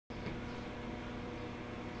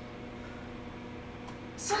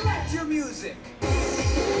Select your music.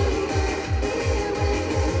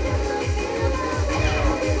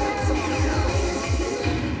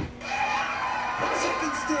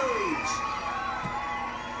 Second stage.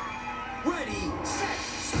 Ready, set,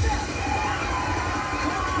 step.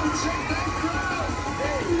 Come on, check that crowd.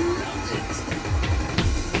 They loved it.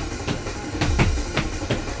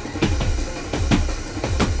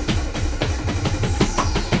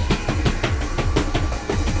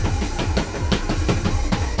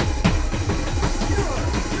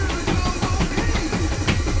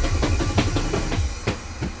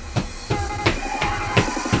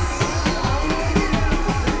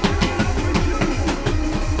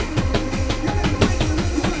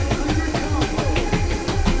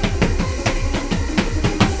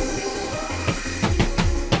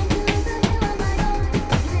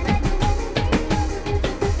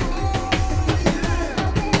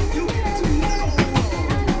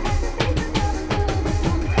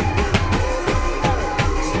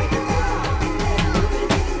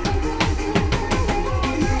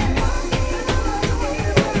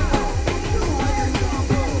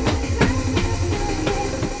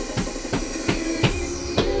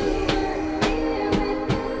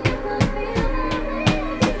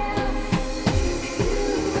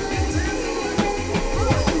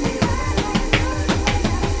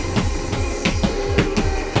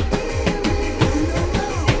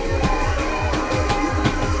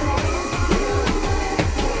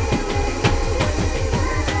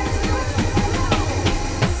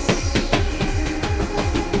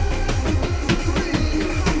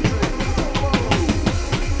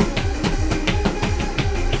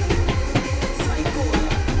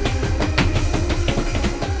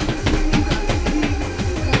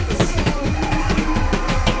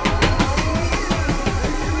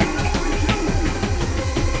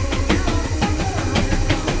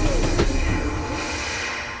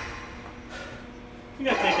 You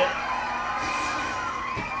gotta take it.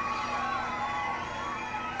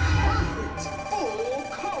 Full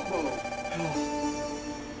combo.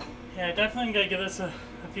 Yeah, definitely gonna give this a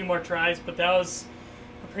few more tries, but that was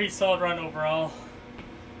a pretty solid run overall.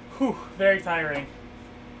 Whew, very tiring.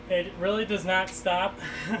 It really does not stop.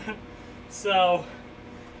 So,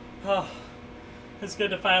 it's good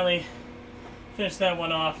to finally finish that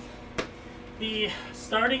one off. The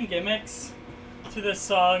starting gimmicks to this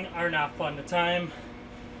song are not fun to time.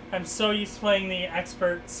 I'm so used to playing the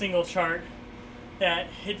expert single chart that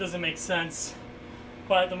it doesn't make sense.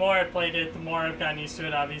 But the more I played it, the more I've gotten used to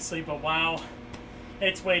it, obviously. But wow,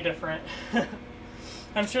 it's way different.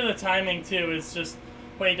 I'm sure the timing too is just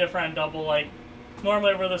way different on double. Like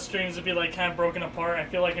normally where the strings would be like kind of broken apart, I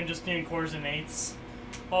feel like I'm just doing quarters and eighths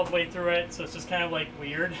all the way through it, so it's just kind of like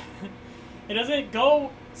weird. It doesn't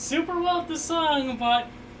go super well with the song, but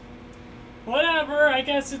whatever, I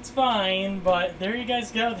guess it's fine. But there you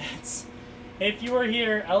guys go. That's, if you were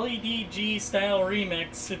here, L.E.D style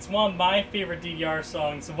remix. It's one of my favorite DDR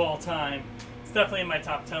songs of all time. It's definitely in my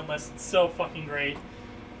top 10 list. It's so fucking great.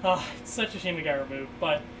 It's such a shame it got removed,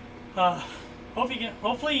 but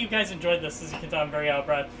hopefully you guys enjoyed this. As you can tell, I'm very out of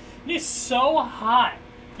breath. It is so hot.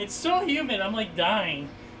 It's so humid. I'm like dying.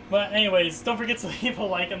 But anyways, don't forget to leave a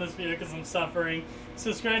like on this video because I'm suffering.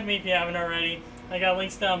 Subscribe to me if you haven't already. I got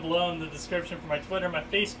links down below in the description for my Twitter, my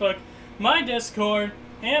Facebook, my Discord,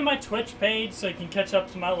 and my Twitch page so you can catch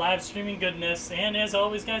up to my live streaming goodness. And as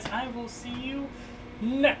always, guys, I will see you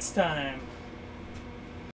next time.